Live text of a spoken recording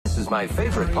is my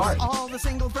favorite part. All the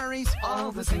single furries,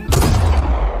 all the single...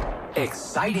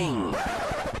 Exciting!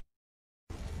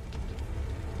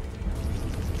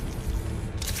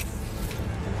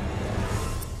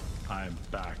 I'm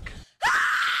back.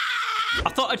 I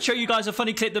thought I'd show you guys a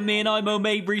funny clip that me and Imo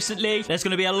made recently. There's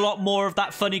going to be a lot more of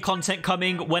that funny content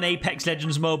coming when Apex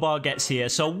Legends Mobile gets here.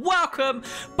 So welcome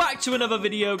back to another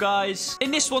video, guys. In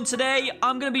this one today,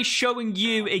 I'm going to be showing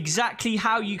you exactly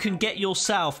how you can get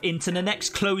yourself into the next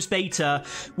closed beta,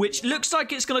 which looks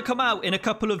like it's going to come out in a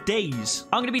couple of days.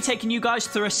 I'm going to be taking you guys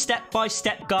through a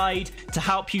step-by-step guide to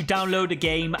help you download the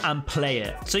game and play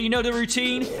it. So you know the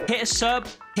routine. Hit a sub,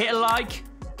 hit a like.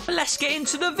 Let's get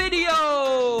into the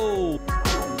video!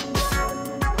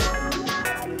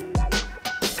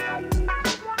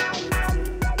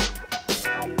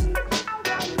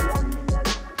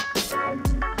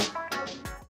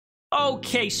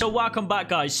 Okay, so welcome back,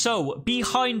 guys. So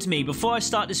behind me, before I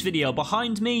start this video,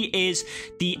 behind me is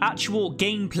the actual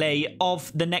gameplay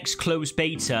of the next closed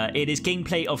beta. It is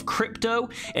gameplay of Crypto.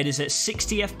 It is at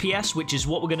 60 FPS, which is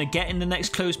what we're going to get in the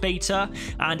next closed beta,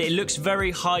 and it looks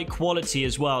very high quality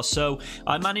as well. So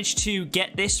I managed to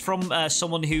get this from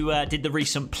someone who did the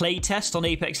recent play test on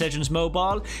Apex Legends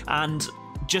Mobile, and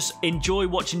just enjoy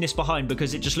watching this behind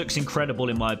because it just looks incredible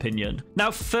in my opinion.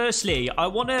 Now, firstly, I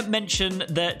want to mention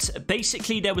that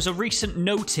basically there was a recent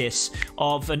notice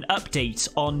of an update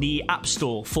on the App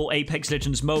Store for Apex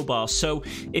Legends Mobile. So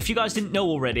if you guys didn't know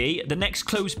already, the next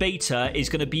closed beta is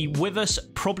going to be with us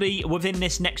probably within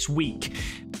this next week.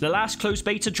 The last closed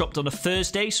beta dropped on a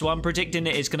Thursday, so I'm predicting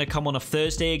it is going to come on a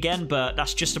Thursday again, but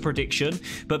that's just a prediction.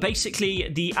 But basically,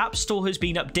 the App Store has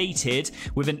been updated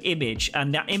with an image,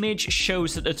 and that image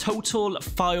shows that the total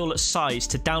file size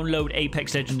to download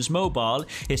Apex Legends Mobile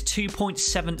is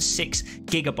 2.76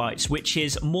 gigabytes, which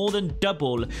is more than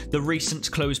double the recent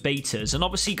closed betas. And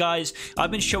obviously, guys, I've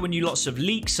been showing you lots of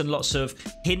leaks and lots of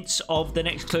hints of the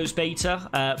next closed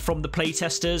beta from the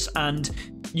playtesters, and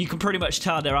you can pretty much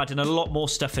tell they're adding a lot more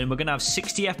stuff in. We're going to have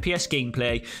 60 FPS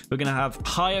gameplay. We're going to have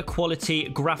higher quality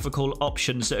graphical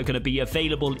options that are going to be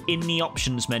available in the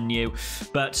options menu.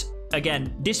 But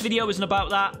again, this video isn't about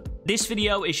that. This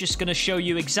video is just going to show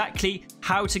you exactly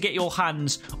how to get your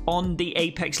hands on the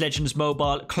Apex Legends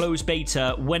Mobile closed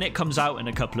beta when it comes out in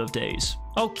a couple of days.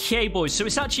 Okay, boys, so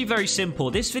it's actually very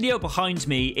simple. This video behind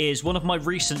me is one of my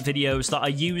recent videos that I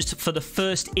used for the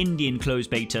first Indian closed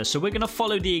beta. So we're going to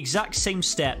follow the exact same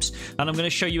steps, and I'm going to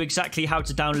show you exactly how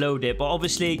to download it. But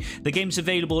obviously, the game's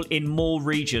available in more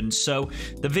regions. So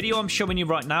the video I'm showing you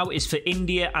right now is for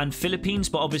India and Philippines,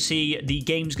 but obviously the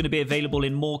game's going to be available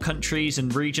in more countries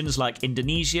and regions like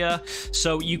Indonesia.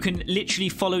 So you can literally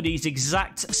follow these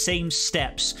exact same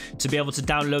steps to be able to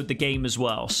download the game as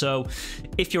well. So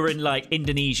if you're in like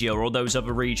Indonesia or those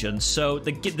other regions. So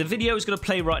the video is going to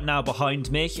play right now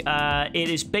behind me. It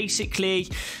is basically,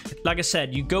 like I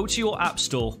said, you go to your app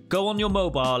store, go on your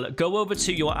mobile, go over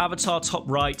to your avatar top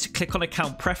right, click on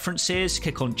account preferences,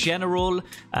 click on general,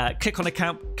 click on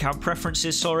account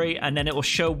preferences, sorry, and then it will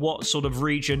show what sort of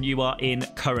region you are in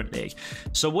currently.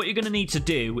 So what you're going to need to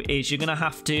do is you're going to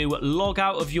have to log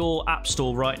out of your app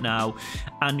store right now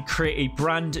and create a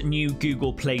brand new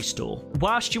Google Play Store.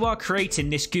 Whilst you are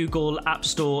creating this Google App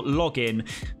Store login,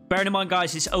 bearing in mind,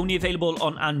 guys, it's only available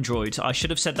on Android. I should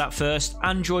have said that first.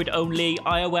 Android only.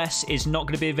 iOS is not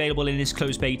going to be available in this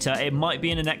closed beta. It might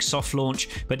be in the next soft launch,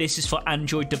 but this is for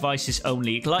Android devices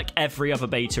only, like every other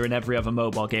beta and every other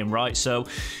mobile game, right? So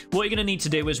what you're going to need to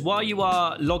do is while you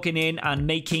are logging in and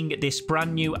making this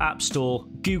brand new App Store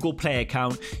Google Play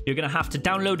account, you're going to have to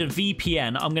download a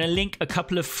VPN. I'm going to link a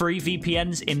couple of free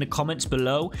VPNs in the comments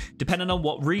below, depending on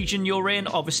what region you're in.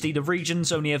 Obviously, the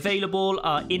regions only available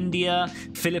are India,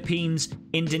 Philippines,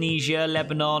 Indonesia,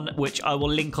 Lebanon, which I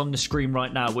will link on the screen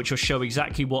right now, which will show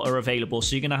exactly what are available.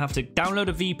 So you're going to have to download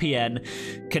a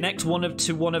VPN, connect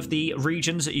to one of the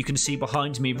regions that you can see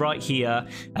behind me right here,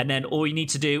 and then all you need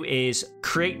to do is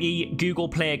create the Google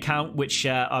Play account, which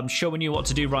I'm showing you what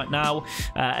to do right now.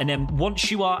 And then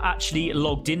once you are actually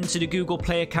logged into the Google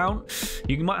Play account,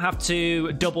 you might have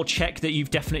to double check that you've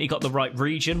definitely got the right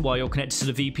region while you're connected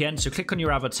to the VPN. So click on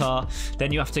your avatar,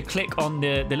 then you have to click on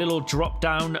the little drop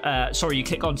down, you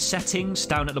click on settings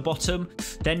down at the bottom,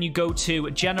 then you go to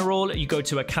general, you go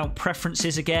to account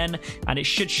preferences again, and it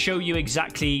should show you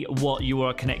exactly what you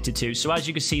are connected to. So as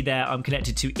you can see there, I'm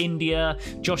connected to India,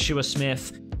 Joshua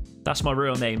Smith. That's my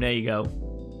real name. There you go.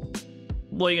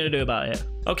 What are you going to do about it?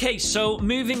 Okay, so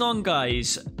moving on,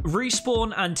 guys.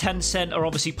 Respawn and Tencent are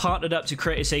obviously partnered up to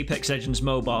create this Apex Legends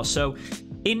Mobile. So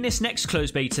in this next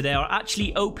closed beta, they are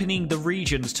actually opening the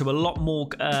regions to a lot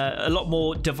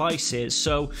more devices.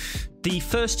 So the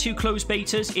first 2 closed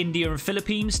betas, India and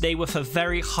Philippines, they were for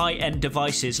very high-end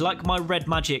devices, like my Red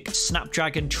Magic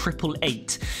Snapdragon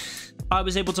 888. I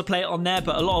was able to play it on there,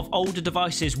 but a lot of older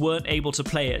devices weren't able to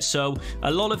play it. So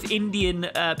a lot of Indian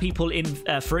people,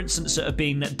 for instance, that have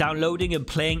been downloading and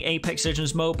playing Apex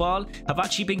Legends Mobile have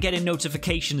actually been getting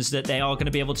notifications that they are going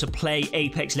to be able to play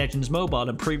Apex Legends Mobile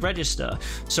and pre-register.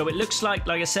 So it looks like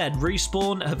I said,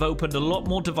 Respawn have opened a lot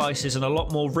more devices and a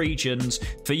lot more regions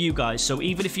for you guys. So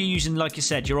even if you're using, like you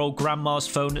said, your old grandma's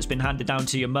phone that's been handed down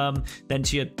to your mum, then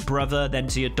to your brother, then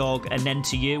to your dog, and then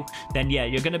to you, then yeah,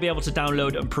 you're going to be able to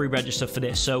download and pre-register for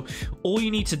this. So all you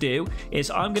need to do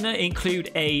is I'm going to include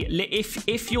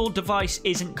if your device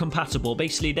isn't compatible,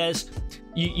 basically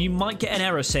you might get an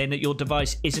error saying that your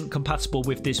device isn't compatible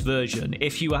with this version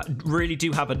if you really do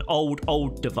have an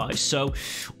old device. So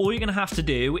all you're going to have to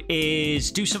do is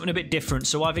do something a bit different.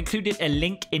 So I've included a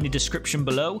link in the description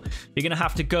below. You're going to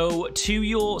have to go to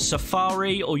your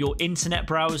Safari or your internet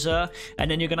browser, and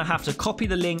then you're going to have to copy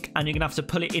the link and you're going to have to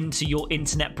pull it into your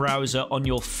internet browser on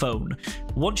your phone.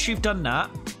 Once you've done that,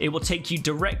 it will take you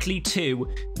directly to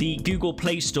the Google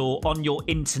Play Store on your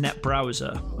internet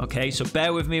browser. Okay, so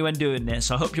bear with me when doing this.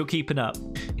 I hope you're keeping up.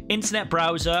 Internet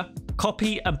browser,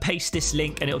 copy and paste this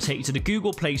link, and it'll take you to the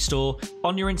Google Play Store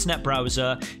on your internet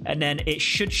browser, and then it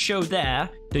should show there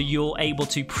that you're able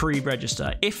to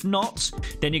pre-register. If not,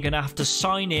 then you're going to have to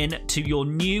sign in to your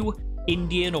new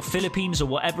Indian or Philippines or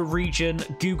whatever region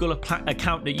Google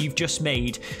account that you've just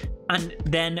made, and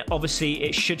then obviously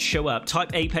it should show up. Type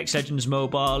Apex Legends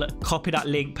Mobile, copy that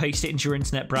link, paste it into your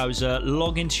internet browser,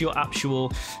 log into your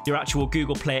actual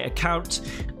Google Play account,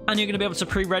 and you're going to be able to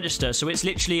pre-register. So it's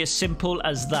literally as simple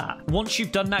as that. Once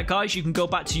you've done that, guys, you can go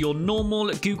back to your normal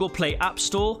Google Play App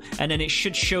Store, and then it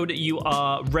should show that you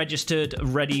are registered,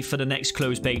 ready for the next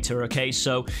closed beta. Okay,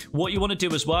 so what you want to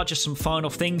do as well, just some final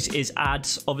things, is add,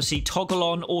 obviously, toggle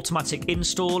on automatic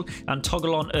install and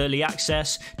toggle on early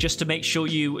access, just to make sure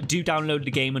you do download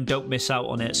the game and don't miss out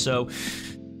on it. So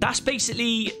that's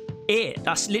basically it.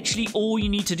 That's literally all you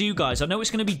need to do, guys. I know it's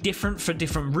going to be different for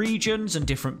different regions and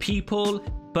different people,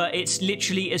 but it's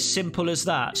literally as simple as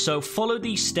that. So follow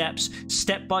these steps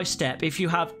step by step. If you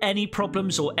have any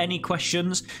problems or any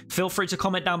questions, feel free to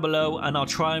comment down below and I'll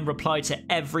try and reply to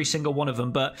every single one of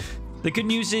them. But the good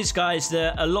news is, guys,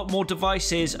 that a lot more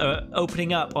devices are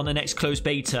opening up on the next closed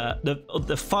beta.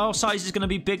 The file size is going to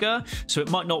be bigger, so it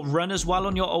might not run as well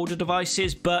on your older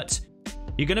devices, but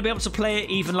you're going to be able to play it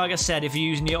even, like I said, if you're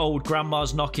using your old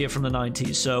grandma's Nokia from the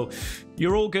 90s. So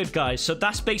you're all good, guys. So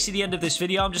that's basically the end of this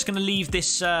video. I'm just going to leave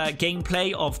this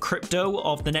gameplay of Crypto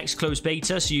of the next closed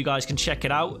beta so you guys can check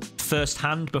it out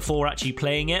firsthand before actually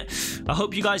playing it. I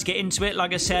hope you guys get into it.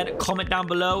 Like I said, comment down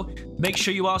below. Make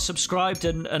sure you are subscribed,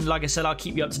 and like I said, I'll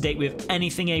keep you up to date with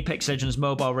anything Apex Legends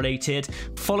Mobile related.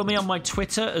 Follow me on my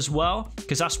Twitter as well,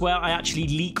 because that's where I actually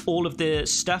leak all of the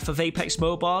stuff of Apex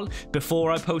Mobile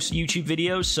before I post YouTube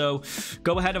videos. So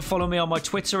go ahead and follow me on my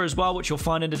Twitter as well, which you'll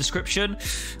find in the description.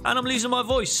 And I'm losing my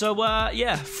voice, so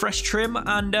yeah, fresh trim,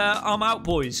 and I'm out,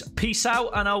 boys. Peace out,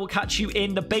 and I will catch you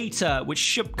in the beta, which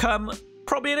should come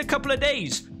probably in a couple of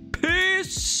days.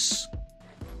 Peace.